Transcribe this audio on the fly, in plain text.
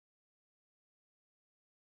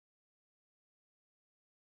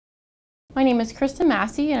My name is Kristen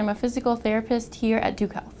Massey, and I'm a physical therapist here at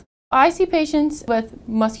Duke Health. I see patients with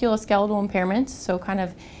musculoskeletal impairments, so kind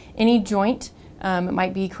of any joint. It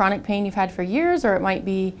might be chronic pain you've had for years, or it might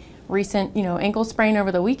be recent, ankle sprain over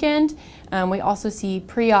the weekend. We also see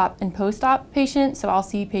pre-op and post-op patients, so I'll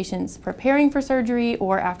see patients preparing for surgery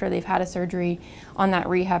or after they've had a surgery on that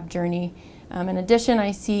rehab journey. In addition,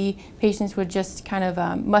 I see patients with just kind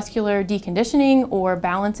of muscular deconditioning or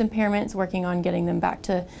balance impairments, working on getting them back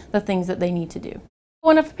to the things that they need to do.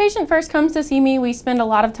 When a patient first comes to see me, we spend a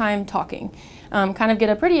lot of time talking, kind of get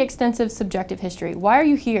a pretty extensive subjective history. Why are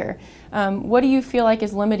you here? What do you feel like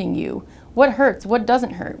is limiting you? What hurts? What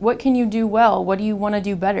doesn't hurt? What can you do well? What do you want to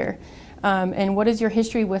do better? And what is your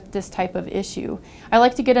history with this type of issue? I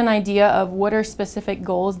like to get an idea of what are specific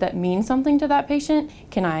goals that mean something to that patient.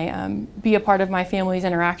 Can I be a part of my family's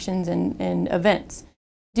interactions and events?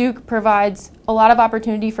 Duke provides a lot of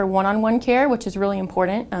opportunity for one-on-one care, which is really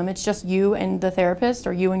important. It's just you and the therapist,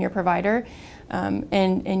 or you and your provider,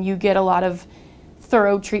 and you get a lot of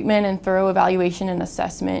thorough treatment and thorough evaluation and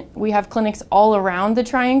assessment. We have clinics all around the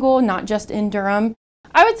Triangle, not just in Durham.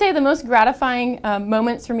 I would say the most gratifying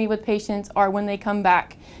moments for me with patients are when they come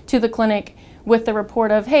back to the clinic with the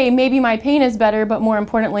report of, hey, maybe my pain is better, but more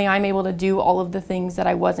importantly, I'm able to do all of the things that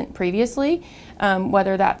I wasn't previously,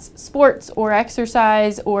 whether that's sports or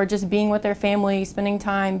exercise or just being with their family, spending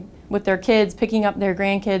time with their kids, picking up their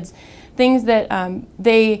grandkids, things that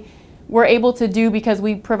they were able to do because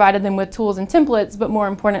we provided them with tools and templates, but more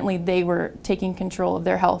importantly, they were taking control of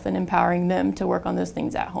their health and empowering them to work on those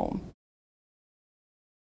things at home.